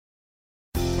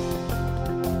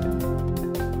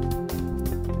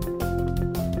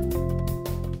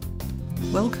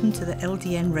Welcome to the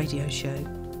LDN radio show,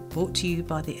 brought to you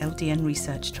by the LDN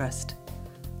Research Trust.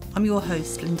 I'm your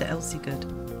host, Linda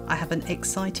Elsiegood. I have an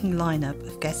exciting lineup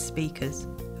of guest speakers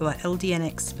who are LDN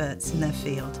experts in their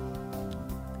field.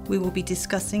 We will be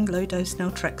discussing low-dose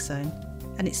naltrexone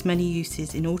and its many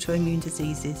uses in autoimmune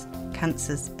diseases,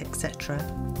 cancers, etc.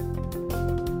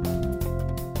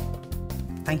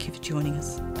 Thank you for joining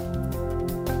us.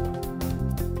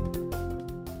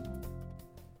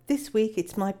 This week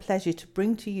it's my pleasure to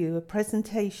bring to you a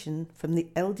presentation from the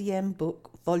LDN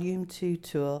Book Volume 2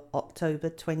 Tour, October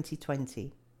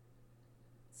 2020.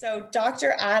 So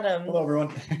Dr. Adam. Hello,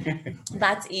 everyone.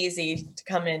 That's easy to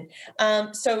come in.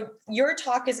 So your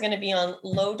talk is going to be on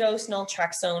low-dose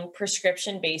naltrexone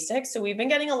prescription basics. So we've been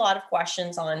getting a lot of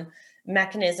questions on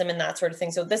mechanism and that sort of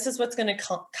thing. So this is what's going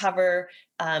to cover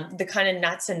the kind of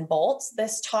nuts and bolts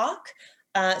this talk.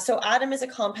 So Adam is a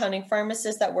compounding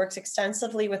pharmacist that works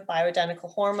extensively with bioidentical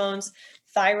hormones,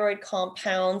 thyroid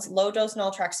compounds, low-dose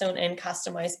naltrexone, and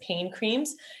customized pain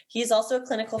creams. He is also a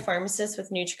clinical pharmacist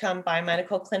with Nutri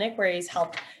Biomedical Clinic, where he's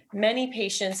helped many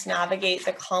patients navigate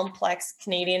the complex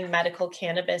Canadian medical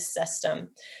cannabis system.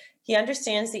 He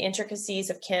understands the intricacies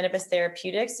of cannabis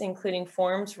therapeutics, including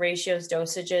forms, ratios,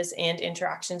 dosages, and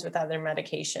interactions with other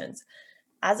medications.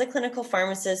 As a clinical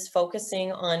pharmacist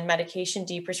focusing on medication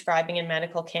deprescribing and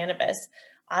medical cannabis,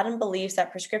 Adam believes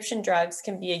that prescription drugs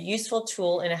can be a useful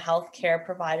tool in a healthcare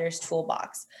provider's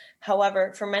toolbox.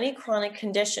 However, for many chronic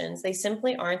conditions, they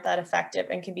simply aren't that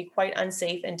effective and can be quite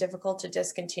unsafe and difficult to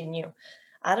discontinue.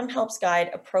 Adam helps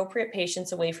guide appropriate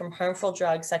patients away from harmful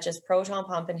drugs such as proton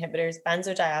pump inhibitors,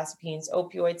 benzodiazepines,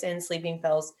 opioids, and sleeping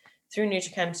pills through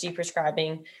Nutrichem's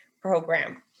deprescribing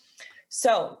program.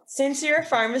 So since you're a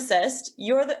pharmacist,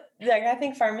 I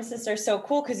think pharmacists are so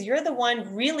cool because you're the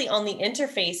one really on the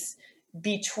interface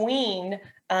between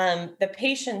the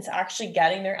patients actually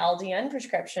getting their LDN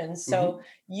prescriptions. So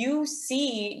you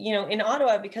see, in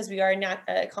Ottawa, because we are not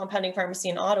a compounding pharmacy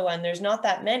in Ottawa and there's not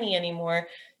that many anymore,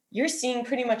 you're seeing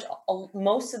pretty much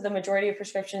most of the majority of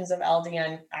prescriptions of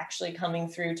LDN actually coming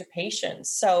through to patients.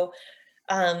 So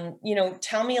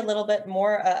tell me a little bit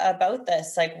more about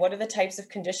this. Like, what are the types of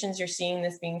conditions you're seeing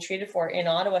this being treated for in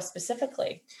Ottawa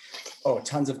specifically? Oh,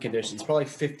 tons of conditions, probably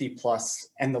 50 plus,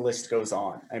 and the list goes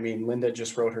on. I mean, Linda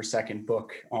just wrote her second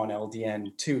book on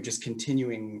LDN too, just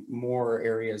continuing more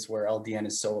areas where LDN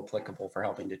is so applicable for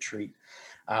helping to treat.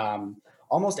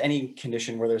 Almost any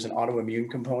condition where there's an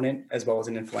autoimmune component as well as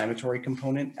an inflammatory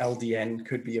component, LDN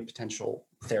could be a potential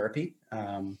therapy.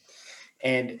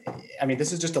 And I mean,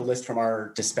 this is just a list from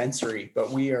our dispensary,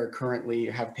 but we are currently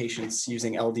have patients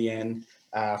using LDN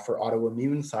for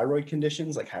autoimmune thyroid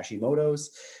conditions like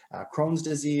Hashimoto's, Crohn's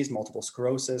disease, multiple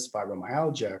sclerosis,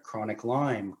 fibromyalgia, chronic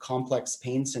Lyme, complex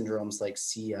pain syndromes like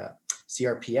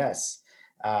CRPS,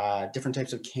 different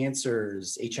types of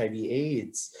cancers, HIV,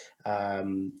 AIDS,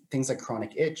 things like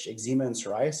chronic itch, eczema, and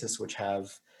psoriasis, which have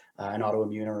an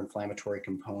autoimmune or inflammatory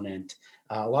component.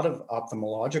 A lot of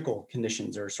ophthalmological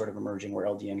conditions are sort of emerging where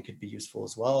LDN could be useful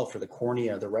as well for the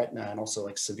cornea, the retina, and also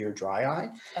like severe dry eye.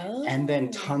 And then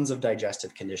tons of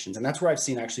digestive conditions. And that's where I've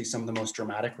seen actually some of the most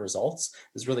dramatic results.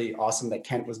 It's really awesome that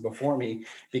Kent was before me,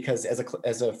 because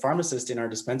as a pharmacist in our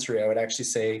dispensary, I would actually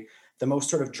say the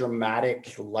most sort of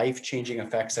dramatic life-changing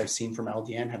effects I've seen from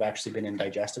LDN have actually been in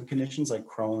digestive conditions like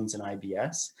Crohn's and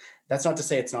IBS. That's not to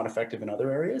say it's not effective in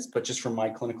other areas, but just from my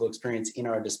clinical experience in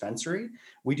our dispensary,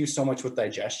 we do so much with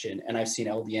digestion, and I've seen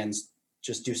LDNs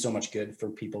just do so much good for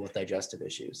people with digestive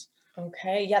issues.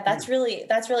 Okay. Yeah, that's really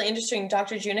interesting.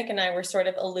 Dr. Junik and I were sort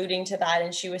of alluding to that,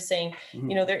 and she was saying,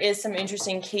 there is some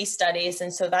interesting case studies.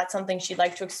 And so that's something she'd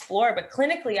like to explore. But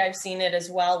clinically, I've seen it as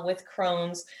well with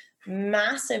Crohn's,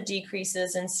 massive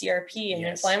decreases in CRP, an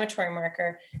inflammatory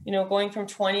marker, going from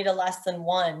 20 to less than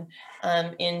 1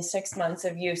 in 6 months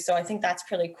of use. So I think that's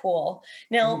pretty cool.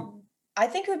 Now, I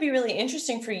think it would be really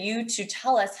interesting for you to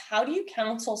tell us, how do you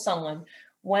counsel someone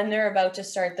when they're about to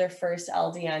start their first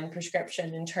LDN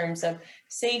prescription in terms of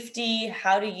safety,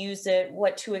 how to use it,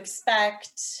 what to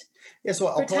expect? Yeah, so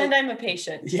I'm a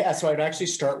patient. Yeah, so I'd actually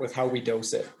start with how we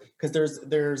dose it, because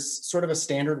there's sort of a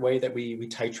standard way that we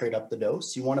titrate up the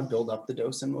dose. You want to build up the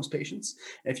dose in most patients.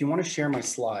 And if you want to share my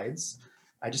slides,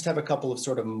 I just have a couple of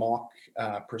sort of mock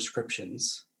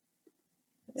prescriptions.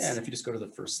 Yeah, and if you just go to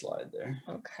the first slide there.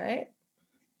 Okay.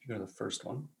 You go to the first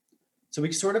one. So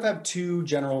we sort of have two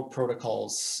general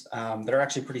protocols that are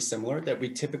actually pretty similar that we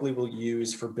typically will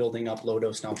use for building up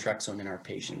low-dose naltrexone in our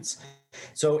patients.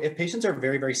 So if patients are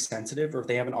very, very sensitive, or if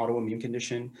they have an autoimmune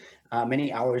condition,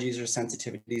 many allergies or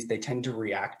sensitivities, they tend to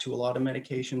react to a lot of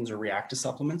medications or react to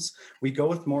supplements. We go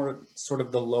with more sort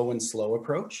of the low and slow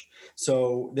approach.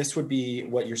 So this would be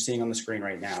what you're seeing on the screen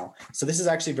right now. So this is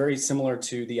actually very similar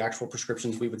to the actual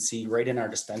prescriptions we would see right in our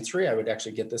dispensary. I would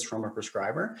actually get this from a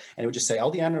prescriber, and it would just say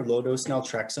LDN or low dose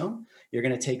naltrexone. You're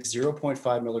going to take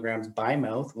 0.5 milligrams by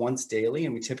mouth once daily,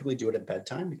 and we typically do it at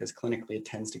bedtime because clinically it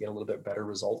tends to get a little bit better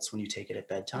results when you take it at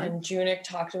bedtime. And Junick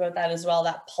talked about that as well,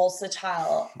 that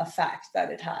pulsatile effect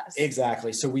that it has.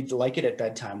 Exactly. So we like it at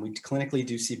bedtime. We clinically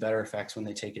do see better effects when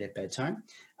they take it at bedtime.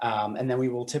 And then we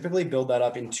will typically build that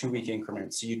up in 2-week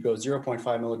increments. So you'd go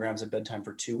 0.5 milligrams at bedtime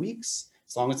for 2 weeks.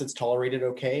 As long as it's tolerated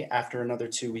okay, after another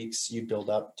 2 weeks, you build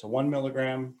up to 1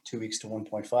 milligram, 2 weeks to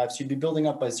 1.5. So you'd be building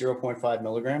up by 0.5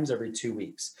 milligrams every 2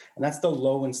 weeks. And that's the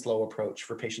low and slow approach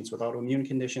for patients with autoimmune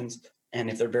conditions. And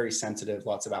if they're very sensitive,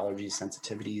 lots of allergies,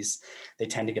 sensitivities, they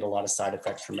tend to get a lot of side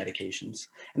effects from medications.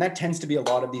 And that tends to be a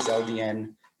lot of these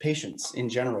LDN patients in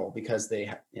general, because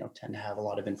they tend to have a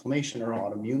lot of inflammation or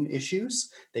autoimmune issues.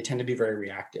 They tend to be very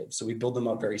reactive. So we build them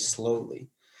up very slowly.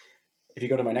 If you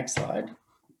go to my next slide,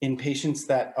 in patients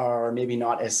that are maybe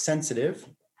not as sensitive,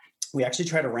 we actually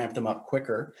try to ramp them up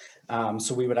quicker.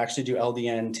 So we would actually do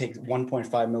LDN, take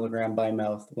 1.5 milligram by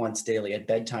mouth once daily at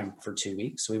bedtime for 2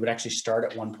 weeks. So we would actually start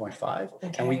at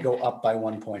 1.5 and we go up by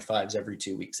 1.5s every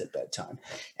 2 weeks at bedtime.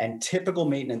 And typical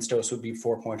maintenance dose would be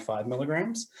 4.5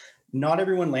 milligrams. Not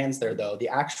everyone lands there though. The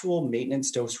actual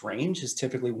maintenance dose range is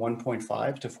typically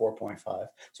 1.5 to 4.5. So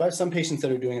I have some patients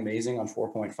that are doing amazing on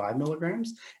 4.5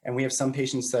 milligrams, and we have some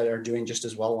patients that are doing just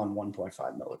as well on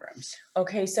 1.5 milligrams.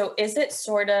 Okay, so is it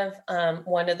sort of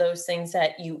one of those things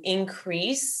that you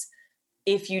increase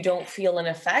if you don't feel an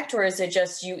effect, or is it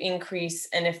just you increase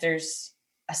and if there's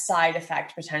a side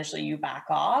effect, potentially you back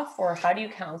off, or how do you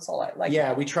counsel it?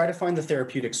 Yeah, we try to find the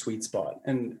therapeutic sweet spot,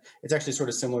 and it's actually sort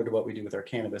of similar to what we do with our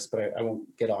cannabis, but I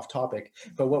won't get off topic.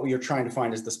 But what we are trying to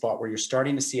find is the spot where you're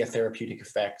starting to see a therapeutic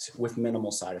effect with minimal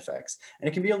side effects. And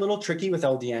it can be a little tricky with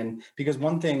LDN because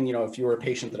one thing, if you were a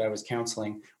patient that I was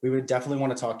counseling, we would definitely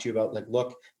want to talk to you about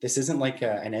look, this isn't like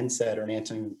an NSAID or an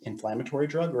anti-inflammatory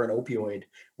drug or an opioid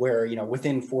where,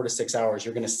 within 4 to 6 hours,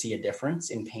 you're going to see a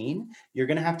difference in pain. You're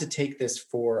going to have to take this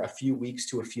for a few weeks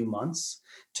to a few months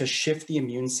to shift the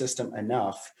immune system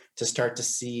enough to start to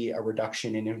see a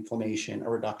reduction in inflammation, a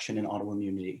reduction in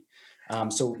autoimmunity.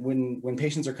 So when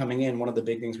patients are coming in, one of the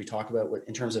big things we talk about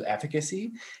in terms of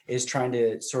efficacy is trying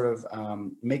to sort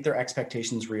of make their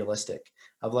expectations realistic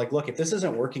of look, if this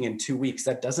isn't working in 2 weeks,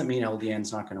 that doesn't mean LDN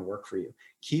is not going to work for you.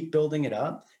 Keep building it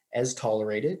up as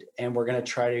tolerated. And we're going to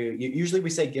try to, usually we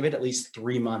say, give it at least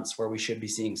 3 months where we should be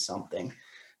seeing something.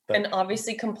 And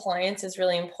obviously compliance is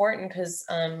really important because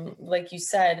like you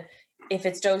said, if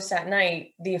it's dosed at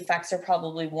night, the effects are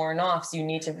probably worn off. So you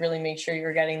need to really make sure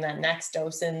you're getting that next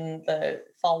dose in the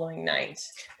following night.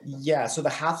 Yeah. So the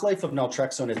half-life of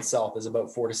naltrexone itself is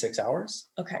about 4 to 6 hours.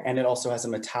 Okay. And it also has a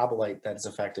metabolite that is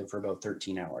effective for about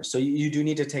 13 hours. So you do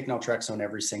need to take naltrexone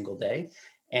every single day.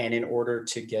 And in order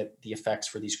to get the effects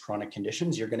for these chronic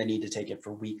conditions, you're going to need to take it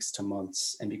for weeks to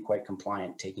months and be quite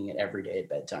compliant taking it every day at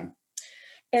bedtime.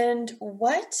 And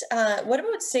what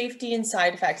about safety and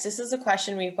side effects? This is a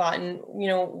question we've gotten.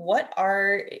 What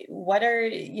are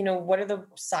the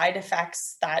side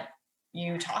effects that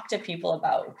you talk to people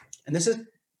about? And this is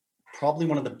probably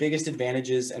one of the biggest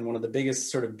advantages and one of the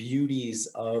biggest sort of beauties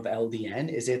of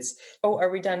LDN is it's. Oh, are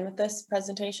we done with this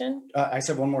presentation? I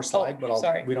said one more slide, but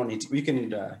sorry. We don't need to. We can.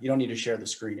 You don't need to share the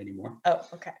screen anymore. Oh,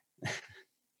 okay.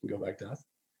 Go back to us.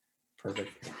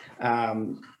 Perfect.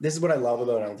 This is what I love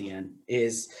about LDN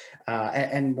is,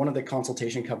 and one of the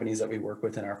consultation companies that we work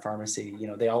with in our pharmacy,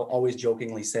 they always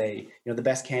jokingly say, the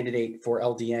best candidate for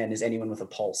LDN is anyone with a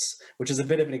pulse, which is a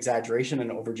bit of an exaggeration and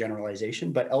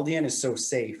overgeneralization, but LDN is so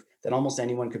safe that almost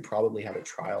anyone could probably have a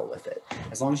trial with it.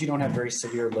 As long as you don't have very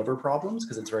severe liver problems,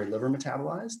 because it's very liver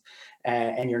metabolized,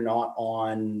 and you're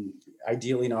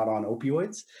ideally not on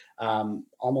opioids,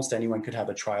 almost anyone could have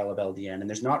a trial of LDN. And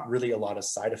there's not really a lot of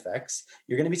side effects.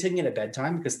 You're going to be taking it at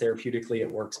bedtime because therapeutically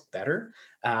it works better.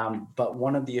 But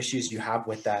one of the issues you have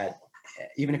with that,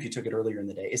 even if you took it earlier in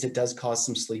the day, is it does cause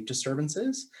some sleep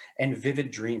disturbances and vivid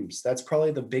dreams. That's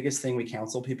probably the biggest thing we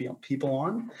counsel people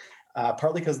on.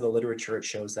 Partly because of the literature, it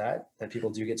shows that people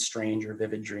do get strange or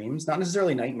vivid dreams, not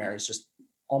necessarily nightmares, just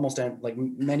almost like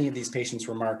many of these patients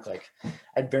remark, like I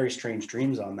had very strange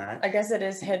dreams on that. I guess it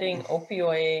is hitting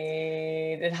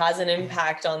opioid. It has an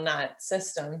impact on that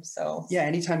system. So yeah,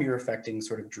 anytime you're affecting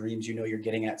sort of dreams, you know, you're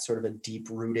getting at sort of a deep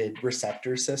rooted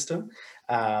receptor system,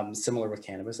 similar with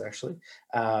cannabis actually.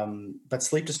 But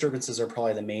sleep disturbances are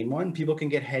probably the main one. People can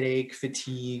get headache,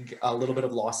 fatigue, a little bit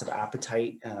of loss of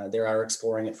appetite. They are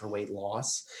exploring it for weight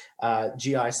loss.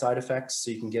 GI side effects,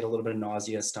 so you can get a little bit of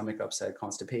nausea, stomach upset,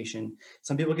 constipation.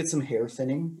 Some people get some hair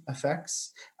thinning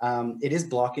effects. It is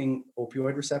blocking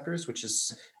opioid receptors, which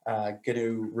is going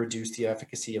to reduce the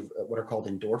efficacy of what are called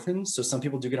endorphins. So some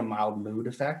people do get a mild mood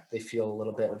effect. They feel a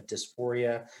little bit of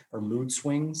dysphoria or mood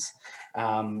swings.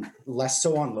 Less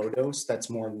so on low dose, that's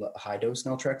more high dose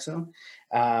naltrexone.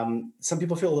 Some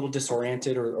people feel a little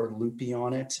disoriented or loopy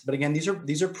on it. But again, these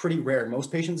are pretty rare.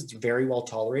 Most patients, it's very well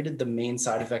tolerated. The main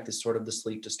side effect is sort of the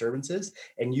sleep disturbances.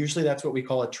 And usually that's what we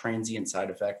call a transient side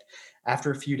effect.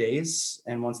 After a few days,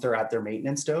 and once they're at their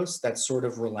maintenance dose, that sort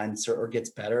of relents or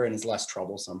gets better and is less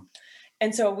troublesome.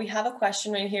 And so we have a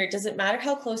question right here. Does it matter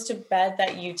how close to bed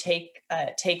that you take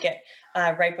it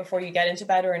right before you get into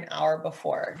bed or an hour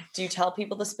before? Do you tell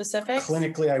people the specifics?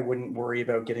 Clinically, I wouldn't worry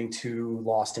about getting too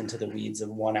lost into the weeds of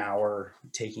 1 hour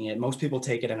taking it. Most people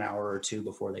take it an hour or two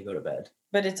before they go to bed.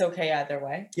 But it's okay either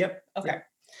way? Yep. Okay.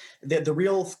 Yep. The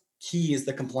real key is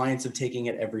the compliance of taking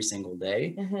it every single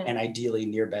day. And ideally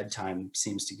near bedtime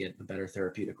seems to get the better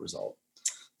therapeutic result.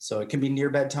 So it can be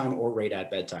near bedtime or right at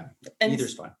bedtime.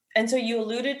 Either's fine. And so you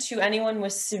alluded to anyone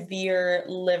with severe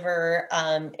liver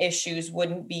issues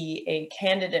wouldn't be a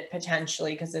candidate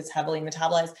potentially because it's heavily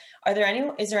metabolized.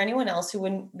 Is there anyone else who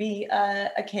wouldn't be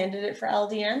a candidate for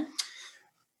LDN?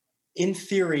 In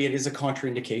theory, it is a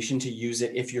contraindication to use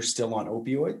it if you're still on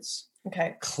opioids.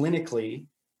 Okay. Clinically,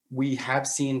 we have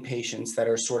seen patients that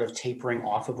are sort of tapering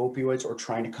off of opioids or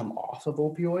trying to come off of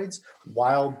opioids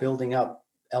while building up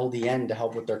LDN to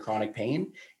help with their chronic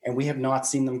pain. And we have not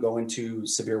seen them go into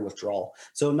severe withdrawal.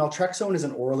 So naltrexone is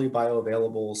an orally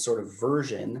bioavailable sort of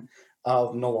version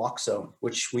of naloxone,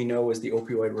 which we know is the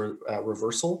opioid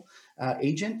reversal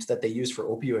agent that they use for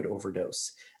opioid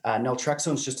overdose.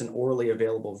 Naltrexone is just an orally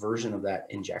available version of that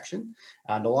injection.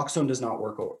 Naloxone does not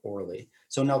work orally.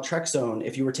 So naltrexone,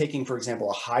 if you were taking, for example,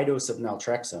 a high dose of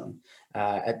naltrexone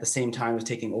at the same time as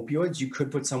taking opioids, you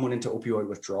could put someone into opioid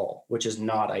withdrawal, which is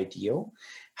not ideal.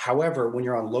 However, when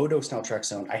you're on low dose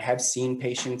naltrexone, I have seen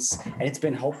patients, and it's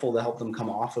been helpful to help them come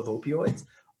off of opioids,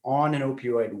 on an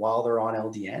opioid while they're on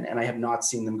LDN, and I have not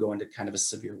seen them go into kind of a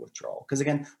severe withdrawal. Because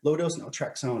again, low dose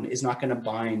naltrexone is not going to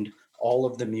bind all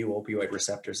of the mu opioid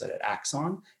receptors that it acts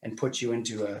on and put you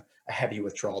into a heavy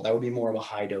withdrawal. That would be more of a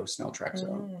high dose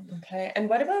naltrexone. Okay. And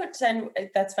what about, and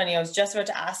that's funny, I was just about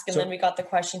to ask, and then we got the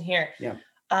question here. Yeah.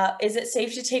 Is it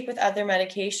safe to take with other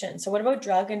medications? So what about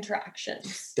drug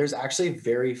interactions? There's actually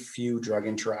very few drug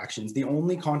interactions. The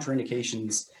only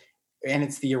contraindications, and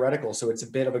it's theoretical, so it's a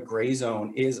bit of a gray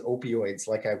zone, is opioids,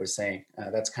 like I was saying.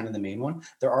 That's kind of the main one.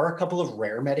 There are a couple of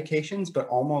rare medications, but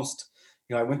almost,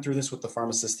 I went through this with the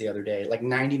pharmacist the other day, like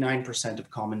 99% of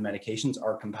common medications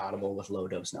are compatible with low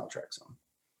dose naltrexone.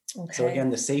 Okay. So again,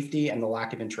 the safety and the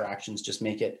lack of interactions just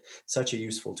make it such a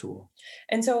useful tool.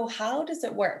 And so how does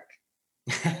it work?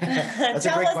 That's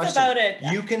Tell a great us question. About it.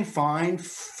 You can find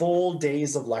full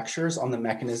days of lectures on the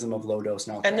mechanism of low dose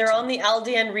naltrexone. And they're on the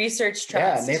LDN Research Trust.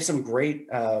 Yeah, and they have some great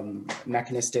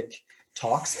mechanistic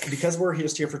talks. Because we're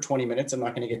just here for 20 minutes, I'm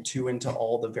not going to get too into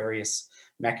all the various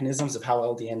mechanisms of how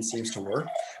LDN seems to work.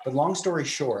 But long story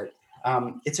short,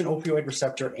 it's an opioid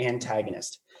receptor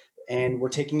antagonist. And we're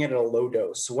taking it at a low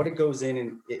dose. So what it goes in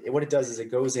and what it does is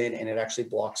it goes in and it actually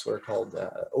blocks what are called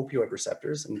opioid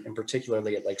receptors. And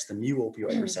particularly it likes the mu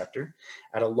opioid receptor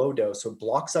at a low dose. So it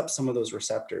blocks up some of those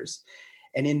receptors.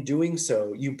 And in doing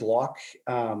so, you block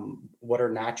what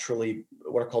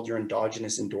are called your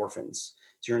endogenous endorphins.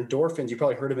 So your endorphins, you've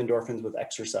probably heard of endorphins with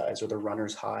exercise or the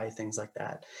runner's high, things like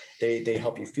that. They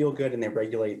help you feel good and they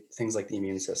regulate things like the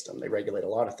immune system. They regulate a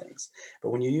lot of things. But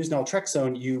when you use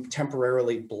naltrexone, you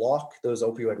temporarily block those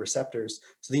opioid receptors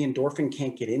so the endorphin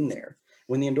can't get in there.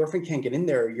 When the endorphin can't get in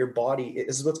there, your body,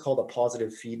 this is what's called a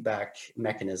positive feedback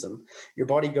mechanism. Your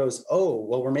body goes, oh,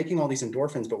 well, we're making all these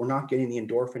endorphins, but we're not getting the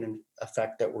endorphin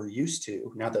effect that we're used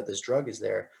to now that this drug is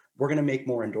there. We're going to make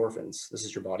more endorphins. This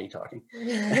is your body talking.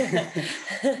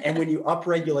 And when you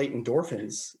upregulate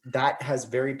endorphins, that has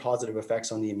very positive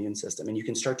effects on the immune system. And you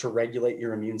can start to regulate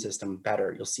your immune system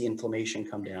better. You'll see inflammation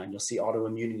come down. You'll see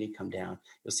autoimmunity come down.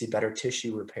 You'll see better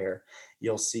tissue repair.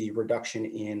 You'll see reduction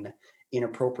in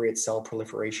inappropriate cell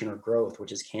proliferation or growth,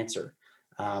 which is cancer.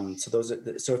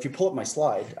 So if you pull up my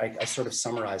slide, I sort of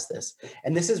summarize this.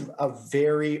 And this is a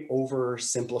very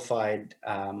oversimplified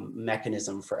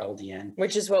mechanism for LDN.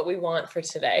 Which is what we want for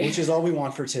today. Which is all we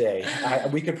want for today.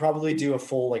 We could probably do a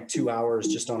full 2 hours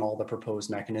just on all the proposed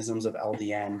mechanisms of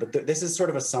LDN. But this is sort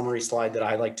of a summary slide that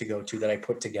I like to go to, that I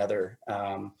put together,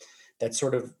 that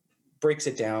sort of breaks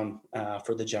it down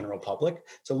for the general public.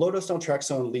 So low-dose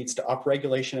naltrexone leads to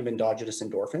upregulation of endogenous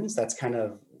endorphins. That's kind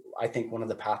of, I think, one of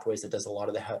the pathways that does a lot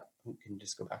of the help. Can you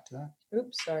just go back to that?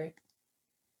 Oops, sorry.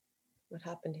 What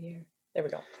happened here? There we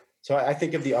go. So I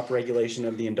think of the upregulation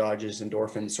of the endogenous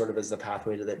endorphins sort of as the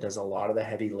pathway that does a lot of the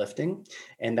heavy lifting.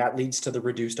 And that leads to the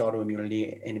reduced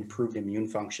autoimmunity and improved immune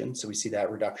function. So we see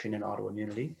that reduction in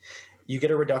autoimmunity. You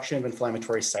get a reduction of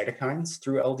inflammatory cytokines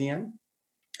through LDN.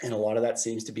 And a lot of that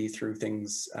seems to be through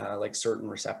things like certain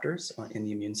receptors in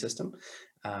the immune system.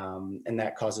 And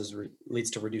that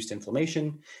leads to reduced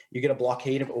inflammation. You get a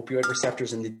blockade of opioid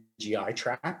receptors in the GI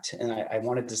tract. And I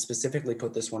wanted to specifically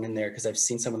put this one in there because I've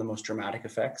seen some of the most dramatic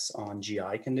effects on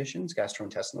GI conditions,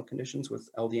 gastrointestinal conditions with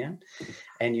LDN.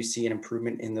 And you see an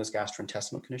improvement in those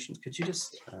gastrointestinal conditions. Could you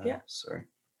just, sorry.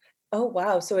 Oh,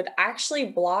 wow. So it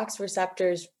actually blocks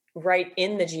receptors right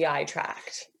in the GI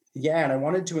tract. Yeah, and I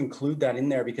wanted to include that in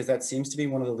there because that seems to be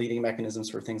one of the leading mechanisms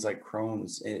for things like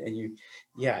Crohn's. And you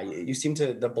seem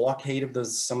to, the blockade of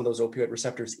some of those opioid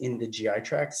receptors in the GI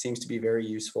tract seems to be very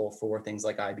useful for things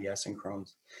like IBS and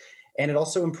Crohn's. And it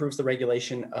also improves the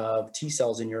regulation of T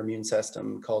cells in your immune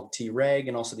system called Treg,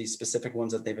 and also these specific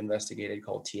ones that they've investigated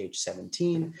called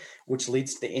Th17, which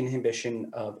leads to the inhibition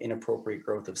of inappropriate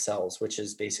growth of cells, which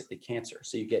is basically cancer.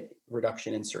 So you get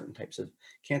reduction in certain types of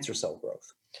cancer cell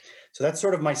growth. So that's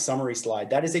sort of my summary slide.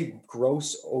 That is a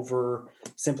gross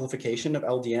oversimplification of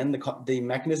LDN. The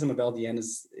mechanism of LDN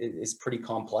is pretty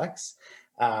complex.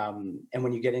 And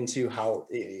when you get into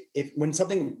when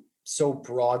something so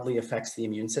broadly affects the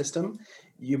immune system,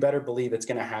 you better believe it's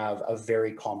going to have a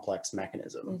very complex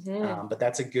mechanism. Mm-hmm. But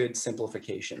that's a good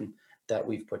simplification that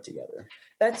we've put together.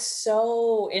 That's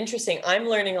so interesting. I'm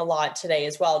learning a lot today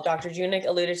as well. Dr. Junik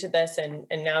alluded to this, and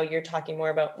now you're talking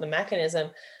more about the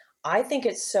mechanism. I think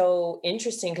it's so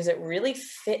interesting because it really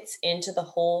fits into the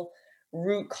whole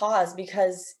root cause,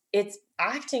 because it's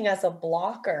acting as a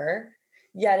blocker,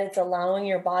 yet it's allowing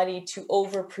your body to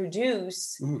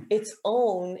overproduce its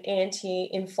own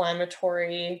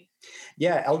anti-inflammatory.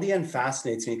 Yeah, LDN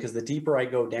fascinates me because the deeper I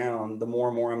go down, the more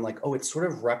and more I'm like, oh, it's sort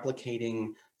of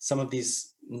replicating some of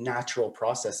these natural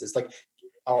processes. Like,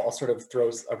 I'll sort of throw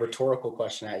a rhetorical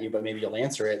question at you, but maybe you'll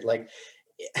answer it. Like,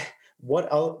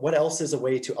 what else is a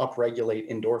way to upregulate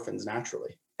endorphins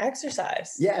naturally?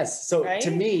 Exercise. Yes. So right? To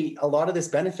me, a lot of this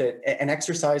benefit, and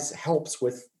exercise helps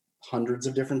with hundreds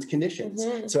of different conditions.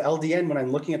 Mm-hmm. So LDN, when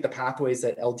I'm looking at the pathways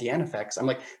that LDN affects, I'm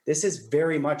like, this is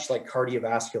very much like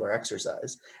cardiovascular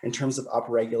exercise in terms of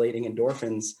upregulating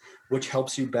endorphins, which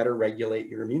helps you better regulate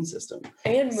your immune system.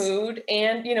 And mood,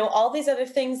 and, all these other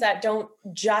things that don't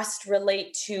just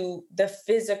relate to the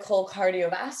physical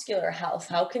cardiovascular health.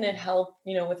 How can it help,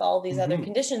 with all these other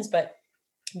conditions? But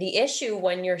the issue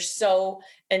when you're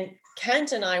and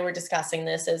Kent and I were discussing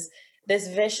this, is this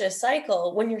vicious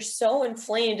cycle. When you're so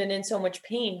inflamed and in so much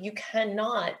pain, you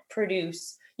cannot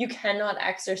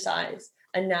exercise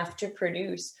enough to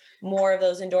produce more of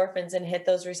those endorphins and hit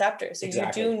those receptors. So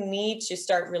exactly. You do need to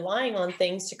start relying on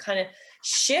things to kind of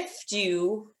shift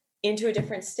you into a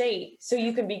different state, so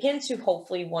you can begin to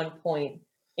hopefully one point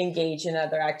engage in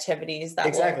other activities.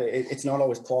 It's not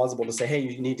always plausible to say, hey,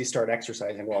 you need to start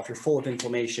exercising. Well, if you're full of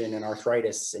inflammation and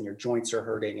arthritis and your joints are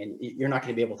hurting, and you're not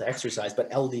going to be able to exercise, but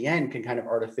LDN can kind of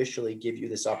artificially give you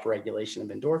this upregulation of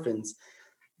endorphins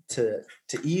to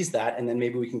ease that. And then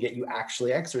maybe we can get you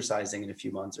actually exercising in a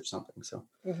few months or something. So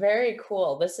very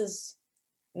cool. This is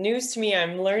news to me.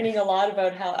 I'm learning a lot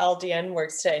about how LDN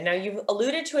works today. Now, you've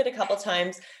alluded to it a couple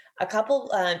times.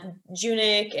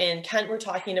 Junik and Kent were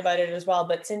talking about it as well,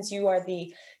 but since you are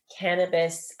the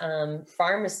cannabis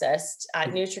pharmacist at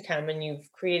Nutrichem and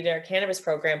you've created our cannabis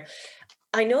program,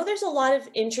 I know there's a lot of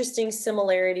interesting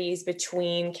similarities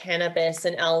between cannabis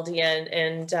and LDN,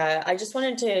 and I just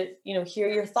wanted to, hear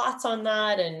your thoughts on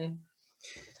that. And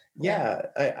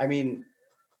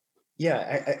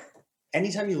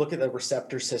anytime you look at the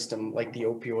receptor system, like the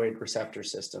opioid receptor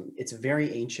system, it's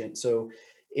very ancient. So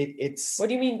it's what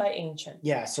do you mean by ancient?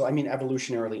 Yeah, so I mean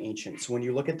evolutionarily ancient. So when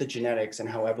you look at the genetics and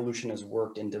how evolution has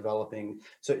worked in developing,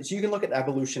 so you can look at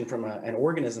evolution from an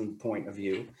organism point of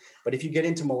view, but if you get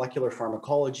into molecular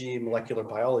pharmacology, molecular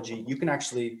biology, you can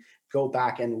actually go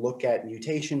back and look at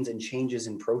mutations and changes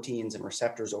in proteins and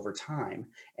receptors over time.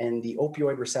 And the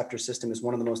opioid receptor system is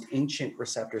one of the most ancient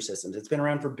receptor systems. It's been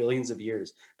around for billions of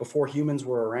years. Before humans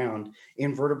were around,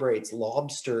 invertebrates,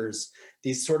 lobsters,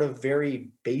 these sort of very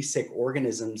basic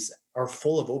organisms are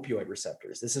full of opioid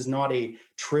receptors. This is not a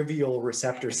trivial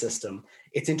receptor system.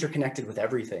 It's interconnected with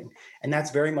everything. And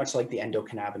that's very much like the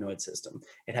endocannabinoid system.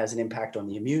 It has an impact on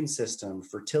the immune system,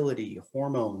 fertility,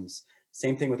 hormones.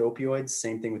 Same thing with opioids,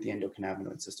 same thing with the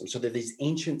endocannabinoid system. So they're these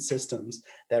ancient systems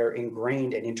that are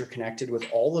ingrained and interconnected with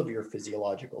all of your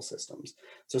physiological systems.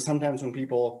 So sometimes when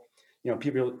people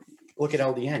look at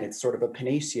LDN, it's sort of a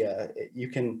panacea.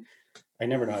 I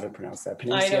never know how to pronounce that.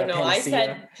 Panacea, I don't know. Panacea. I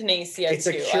said panacea it's too.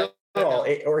 It's a cure-all,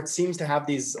 or it seems to have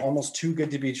these almost too good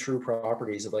to be true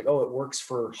properties of like, oh, it works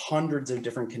for hundreds of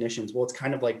different conditions. Well, it's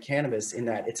kind of like cannabis in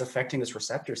that it's affecting this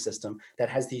receptor system that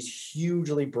has these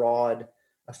hugely broad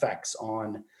effects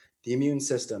on the immune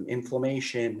system,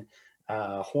 inflammation,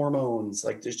 hormones.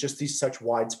 Like there's just these such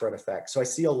widespread effects. So I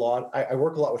see a lot, I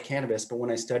work a lot with cannabis, but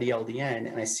when I study LDN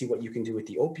and I see what you can do with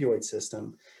the opioid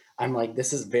system, I'm like,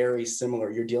 this is very similar.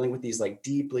 You're dealing with these like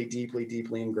deeply, deeply,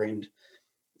 deeply ingrained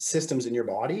systems in your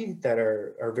body that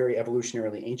are very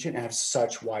evolutionarily ancient and have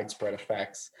such widespread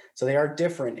effects. So they are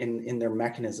different in their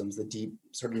mechanisms, the deep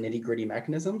sort of nitty gritty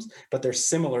mechanisms, but they're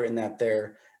similar in that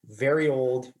they're very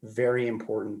old, very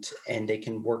important, and they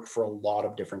can work for a lot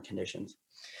of different conditions.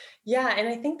 Yeah. And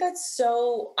I think that's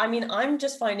so, I'm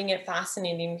just finding it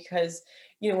fascinating because,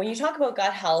 when you talk about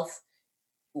gut health,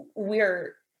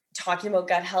 we're talking about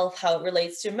gut health, how it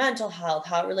relates to mental health,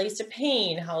 how it relates to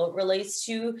pain, how it relates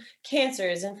to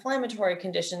cancers, inflammatory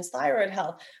conditions, thyroid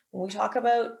health. When we talk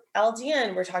about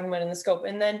LDN, we're talking about in the scope.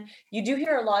 And then you do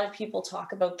hear a lot of people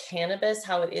talk about cannabis,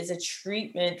 how it is a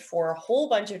treatment for a whole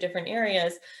bunch of different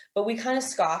areas, but we kind of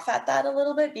scoff at that a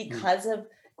little bit because of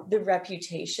the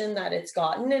reputation that it's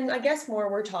gotten. And I guess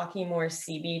we're talking more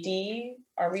CBD.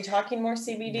 Are we talking more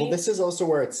CBD? Well, this is also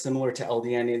where it's similar to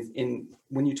LDN in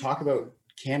when you talk about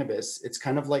cannabis, it's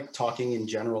kind of like talking in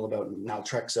general about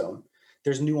naltrexone.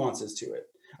 There's nuances to it.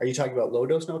 Are you talking about low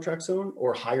dose naltrexone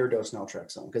or higher dose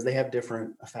naltrexone? Because they have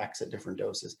different effects at different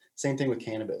doses. Same thing with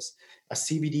cannabis. A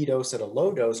CBD dose at a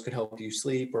low dose could help you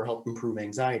sleep or help improve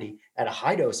anxiety. At a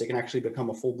high dose, it can actually become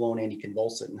a full-blown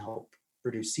anticonvulsant and help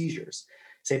reduce seizures.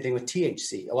 Same thing with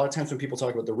THC. A lot of times when people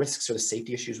talk about the risks or the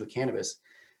safety issues with cannabis,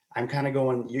 I'm kind of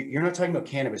going, you're not talking about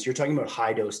cannabis, you're talking about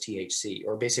high dose THC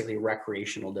or basically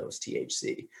recreational dose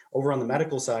THC. Over on the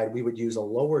medical side, we would use a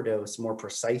lower dose, more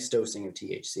precise dosing of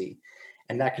THC,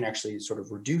 and that can actually sort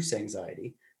of reduce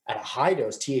anxiety. At a high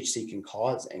dose, THC can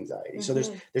cause anxiety. Mm-hmm. So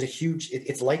there's a huge,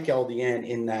 it's like LDN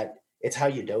in that it's how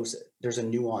you dose it. There's a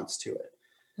nuance to it.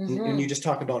 Mm-hmm. And you just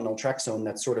talk about naltrexone,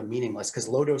 that's sort of meaningless because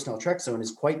low dose naltrexone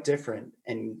is quite different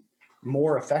and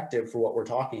more effective for what we're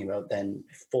talking about than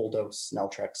full dose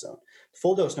naltrexone.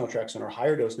 Full dose naltrexone or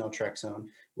higher dose naltrexone,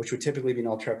 which would typically be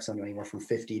naltrexone anywhere from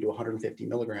 50 to 150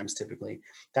 milligrams typically,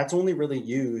 that's only really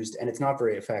used, and it's not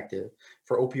very effective,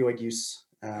 for opioid use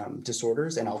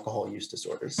disorders and alcohol use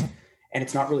disorders. And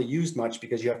it's not really used much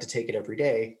because you have to take it every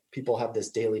day. People have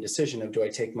this daily decision of, do I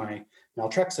take my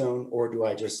naltrexone or do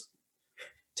I just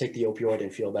take the opioid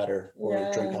and feel better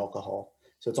or drink alcohol?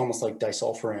 So it's almost like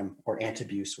disulfiram or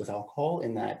antabuse with alcohol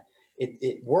in that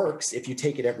it works if you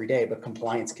take it every day, but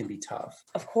compliance can be tough.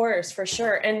 Of course, for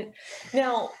sure. And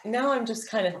now I'm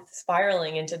just kind of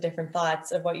spiraling into different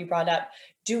thoughts of what you brought up.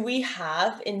 Do we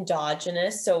have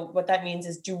endogenous? So what that means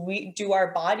is do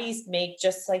our bodies make,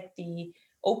 just like the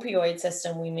opioid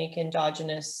system, we make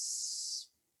endogenous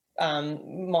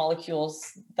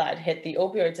molecules that hit the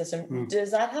opioid system?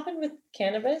 Does that happen with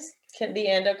cannabis? The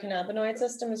endocannabinoid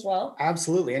system as well?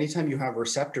 Absolutely. Anytime you have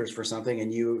receptors for something,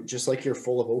 and you, just like you're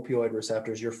full of opioid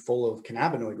receptors, you're full of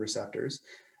cannabinoid receptors.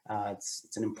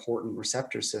 It's an important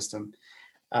receptor system.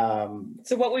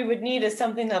 So what we would need is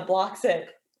something that blocks it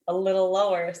a little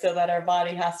lower so that our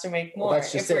body has to make more,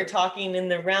 if we're talking in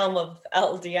the realm of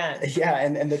LDN. Yeah,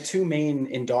 and the two main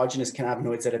endogenous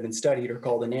cannabinoids that have been studied are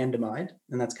called anandamide,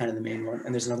 and that's kind of the main one.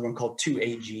 And there's another one called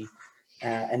 2-AG.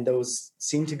 And those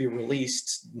seem to be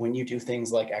released when you do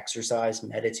things like exercise,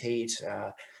 meditate,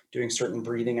 doing certain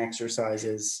breathing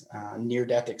exercises,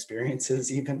 near-death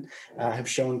experiences even have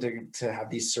shown to have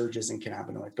these surges in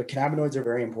cannabinoids. But cannabinoids are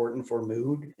very important for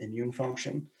mood, immune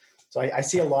function. So I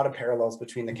see a lot of parallels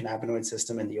between the cannabinoid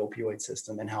system and the opioid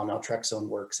system and how naltrexone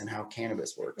works and how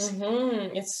cannabis works.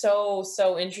 Mm-hmm. It's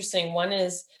so interesting. One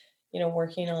is,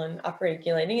 working on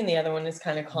upregulating, and the other one is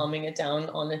kind of calming it down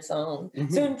on its own.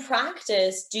 So in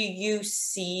practice, do you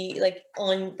see, like,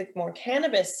 on the more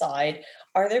cannabis side,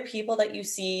 are there people that you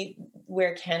see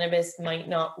where cannabis might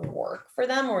not work for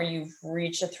them, or you've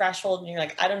reached a threshold and you're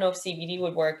like, I don't know if CBD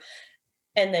would work,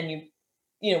 and then you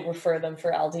refer them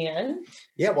for LDN?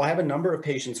 Yeah, well, I have a number of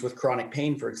patients with chronic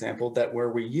pain, for example, that where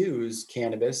we use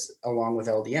cannabis along with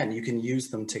LDN, you can use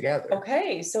them together.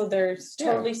 Okay, so they're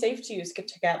totally safe to use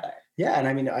together. Yeah, and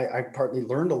I mean, I partly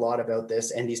learned a lot about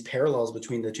this and these parallels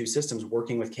between the two systems,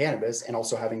 working with cannabis and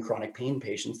also having chronic pain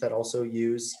patients that also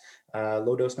use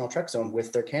low-dose naltrexone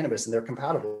with their cannabis, and they're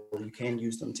compatible. You can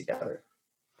use them together.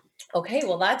 Okay,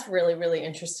 well, that's really, really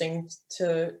interesting.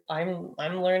 I'm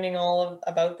learning all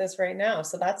about this right now.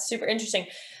 So that's super interesting.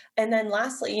 And then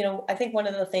lastly, I think one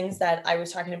of the things that I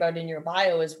was talking about in your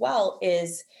bio as well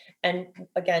is, and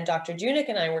again, Dr. Junick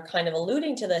and I were kind of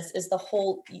alluding to this, is the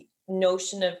whole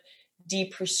notion of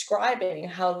deprescribing,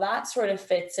 how that sort of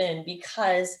fits in,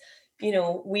 because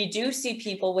we do see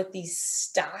people with these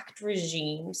stacked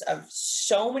regimes of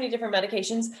so many different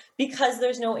medications because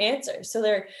there's no answer. So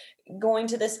they're going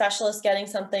to the specialist, getting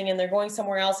something, and they're going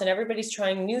somewhere else, and everybody's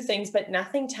trying new things, but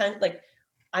nothing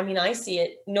I see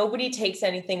it, nobody takes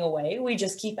anything away. We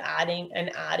just keep adding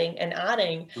and adding and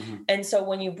adding. And so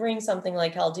when you bring something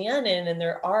like LDN in and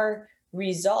there are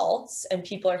results and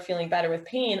people are feeling better with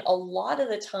pain, a lot of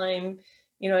the time,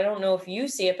 I don't know if you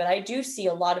see it, but I do see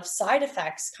a lot of side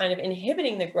effects kind of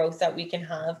inhibiting the growth that we can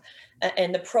have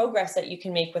and the progress that you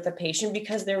can make with a patient,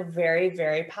 because they're very,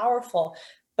 very powerful,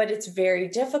 but it's very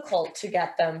difficult to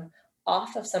get them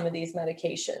off of some of these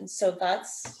medications. So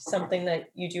that's something that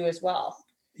you do as well.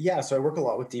 Yeah, so I work a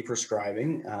lot with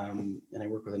deprescribing, and I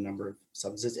work with a number of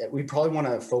substances. We probably want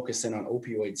to focus in on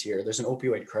opioids here. There's an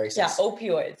opioid crisis. Yeah,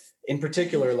 opioids. In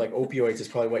particular, like opioids is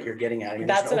probably what you're getting at. I mean,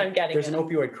 that's what I'm getting at. There's an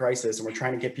opioid crisis, and we're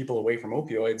trying to get people away from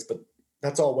opioids, but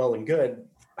that's all well and good.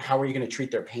 How are you going to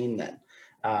treat their pain then?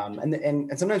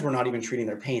 And sometimes we're not even treating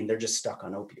their pain. They're just stuck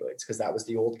on opioids because that was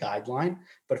the old guideline.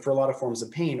 But for a lot of forms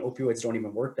of pain, opioids don't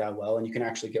even work that well. And you can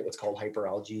actually get what's called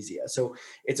hyperalgesia. So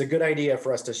it's a good idea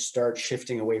for us to start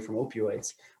shifting away from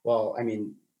opioids. Well, I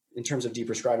mean, in terms of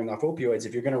deprescribing off opioids,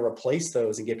 if you're going to replace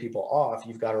those and get people off,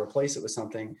 you've got to replace it with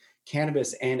something.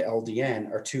 Cannabis and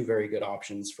LDN are two very good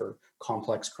options for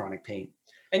complex chronic pain.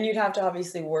 And you'd have to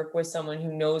obviously work with someone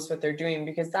who knows what they're doing,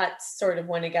 because that's sort of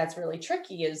when it gets really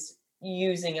tricky, is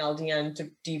using LDN to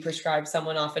deprescribe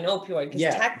someone off an opioid,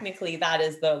 because technically that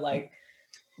is the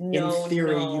in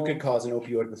theory you could cause an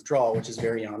opioid withdrawal, which is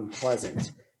very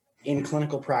unpleasant. In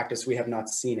clinical practice, we have not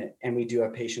seen it, and we do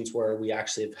have patients where we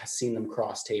actually have seen them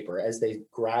cross taper as they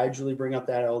gradually bring up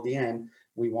that LDN.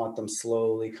 We want them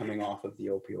slowly coming off of the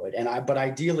opioid, but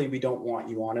ideally we don't want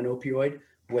you on an opioid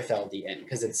with LDN,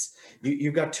 because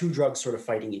you've got two drugs sort of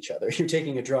fighting each other. You're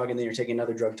taking a drug and then you're taking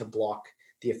another drug to block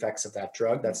the effects of that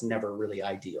drug. That's never really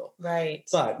ideal. Right.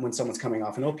 But when someone's coming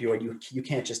off an opioid, you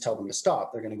can't just tell them to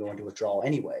stop. They're going to go into withdrawal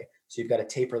anyway. So you've got to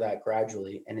taper that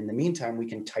gradually. And in the meantime, we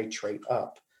can titrate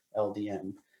up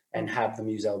LDN and have them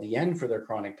use LDN for their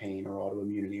chronic pain or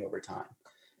autoimmunity over time.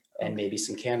 And maybe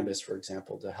some cannabis, for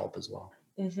example, to help as well.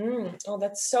 Oh,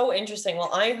 that's so interesting. Well,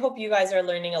 I hope you guys are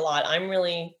learning a lot.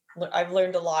 I've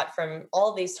learned a lot from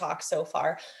all these talks so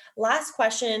far. Last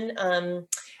question.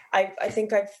 I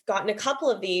think I've gotten a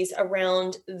couple of these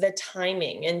around the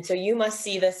timing. And so you must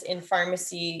see this in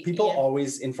pharmacy. People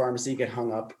always in pharmacy get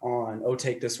hung up on, oh,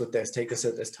 take this with this, take this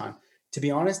at this time. To be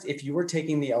honest, if you were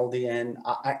taking the LDN,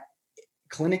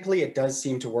 clinically, it does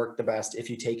seem to work the best if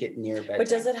you take it near bedtime. But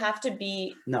does it have to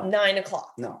be 9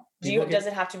 o'clock? No. Does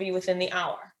it have to be within the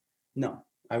hour? No.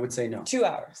 I would say no. 2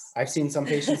 hours. I've seen some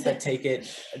patients that take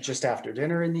it just after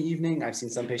dinner in the evening. I've seen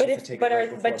some patients that take it right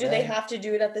before But do bed. they have to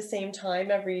do it at the same time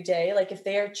every day? Like if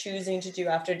they are choosing to do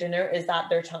after dinner, is that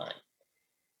their time?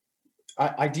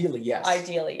 Ideally, yes.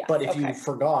 Ideally, yes. But if you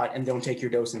forgot and don't take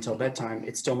your dose until bedtime,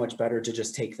 it's still much better to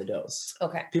just take the dose.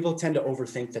 Okay. People tend to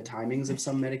overthink the timings of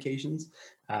some medications.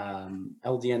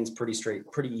 LDN's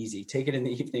pretty easy. Take it in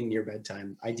the evening near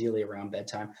bedtime, ideally around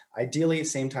bedtime. Ideally,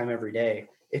 same time every day.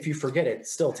 If you forget it,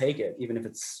 still take it, even if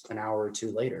it's an hour or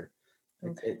two later.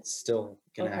 Okay. It's still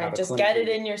going to have just get it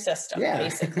in your system,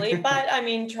 basically. But I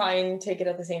mean, try and take it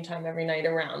at the same time every night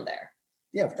around there.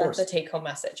 Yeah, of course. That's the take-home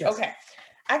message. Yes. Okay.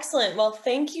 Excellent. Well,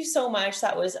 thank you so much.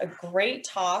 That was a great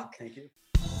talk. Thank you.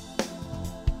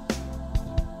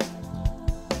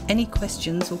 Any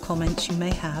questions or comments you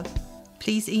may have,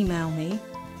 please email me,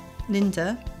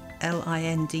 Linda,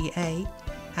 Linda,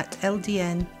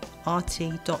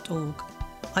 @ldnrt.org.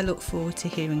 I look forward to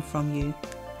hearing from you.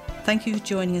 Thank you for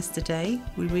joining us today.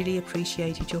 We really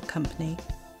appreciated your company.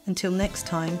 Until next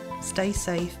time, stay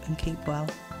safe and keep well.